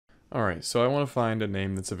Alright, so I want to find a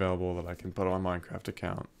name that's available that I can put on my Minecraft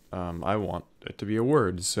account. I want it to be a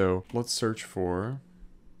word, so let's search for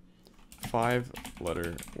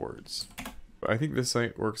 5-letter words. I think this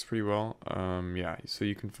site works pretty well. Yeah, so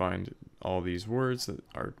you can find all these words that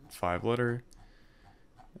are 5-letter,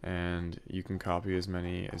 and you can copy as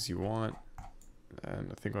many as you want.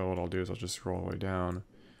 And I think what I'll do is I'll just scroll all the way down,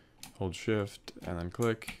 hold shift, and then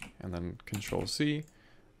click, and then Control C,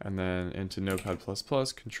 and then into Notepad++,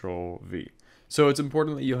 Control V. So it's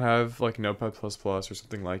important that you have like Notepad++ or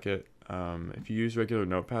something like it. If you use regular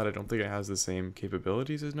Notepad, I don't think it has the same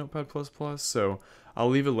capabilities as Notepad++, so I'll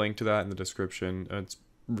leave a link to that in the description. It's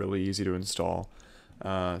really easy to install.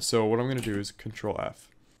 So what I'm going to do is Control F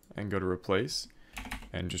and go to replace,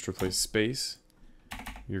 and just replace space.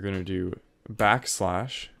 You're going to do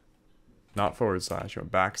backslash, not forward slash,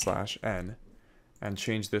 backslash N, and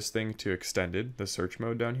change this thing to extended, the search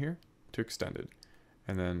mode down here, to extended,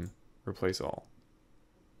 and then replace all.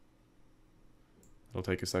 It'll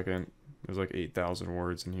take a second. There's like 8,000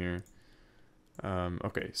 words in here.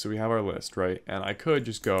 Okay, so we have our list, right? And I could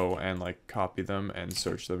just go and like copy them and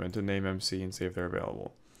search them into NameMC and see if they're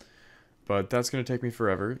available. But that's going to take me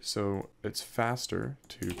forever, so it's faster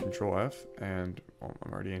to Control F, and well,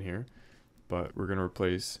 I'm already in here, but we're going to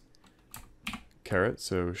replace caret,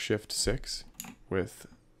 so Shift 6 with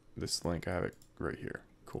this link. I have it right here.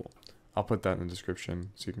 Cool. I'll put that in the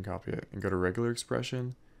description so you can copy it, and go to regular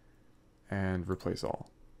expression and replace all.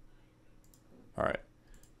 Alright,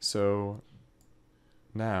 so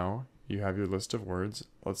now you have your list of words.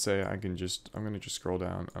 Let's say I'm going to just scroll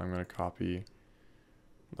down, and I'm going to copy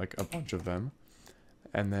like a bunch of them,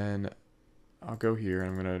 and then I'll go here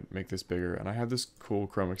and I'm going to make this bigger, and I have this cool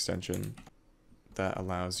Chrome extension that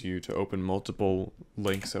allows you to open multiple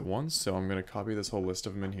links at once. So I'm going to copy this whole list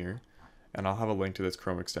of them in here, and I'll have a link to this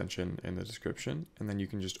Chrome extension in the description, and then you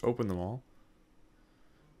can just open them all.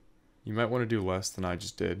 You might want to do less than I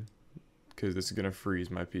just did, because this is going to freeze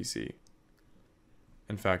my PC.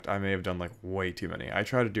 In fact, I may have done like way too many. I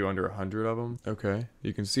try to do under 100 of them. Okay,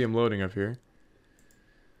 you can see them loading up here.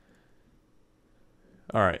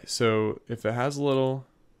 Alright, so if it has a little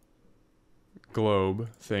globe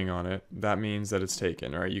thing on it, that means that it's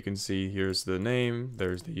taken. Alright, you can see here's the name,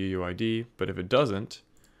 there's the UUID, but if it doesn't,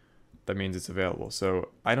 that means it's available. So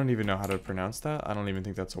I don't even know how to pronounce that. I don't even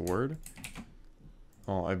think that's a word.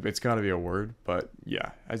 Well, it's got to be a word, but yeah,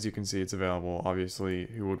 as you can see, it's available. Obviously,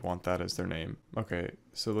 who would want that as their name? Okay,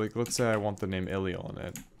 so like, let's say I want the name Iliel, and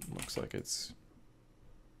it looks like it's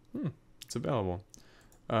available.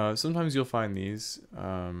 Sometimes you'll find these,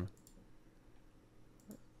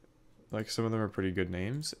 like some of them are pretty good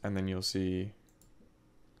names, and then you'll see,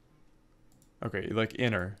 okay, like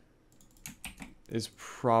Inner is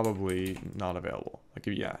probably not available. Like,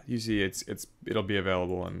 yeah, you see it'll be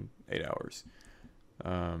available in 8 hours.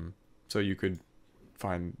 So you could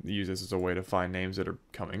use this as a way to find names that are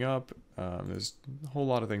coming up. There's a whole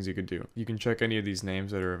lot of things you could do. You can check any of these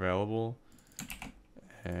names that are available,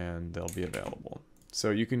 and they'll be available. So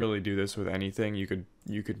you can really do this with anything. You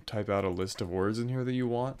could type out a list of words in here that you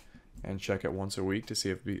want, and check it once a week to see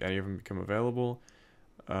if any of them become available.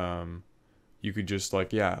 You could just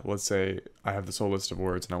like, yeah, let's say I have this whole list of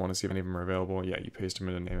words and I want to see if any of them are available. Yeah, you paste them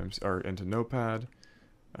into into Notepad.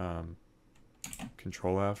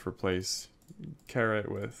 Control F, replace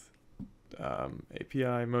caret with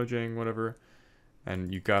API, Mojang, whatever.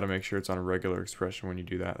 And you got to make sure it's on a regular expression when you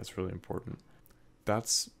do that. That's really important.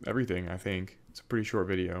 That's everything, I think. It's a pretty short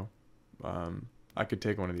video. I could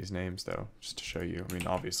take one of these names, though, just to show you. I mean,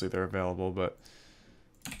 obviously they're available, but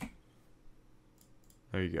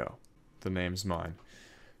there you go. The name's mine.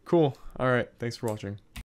 Cool. All right. Thanks for watching.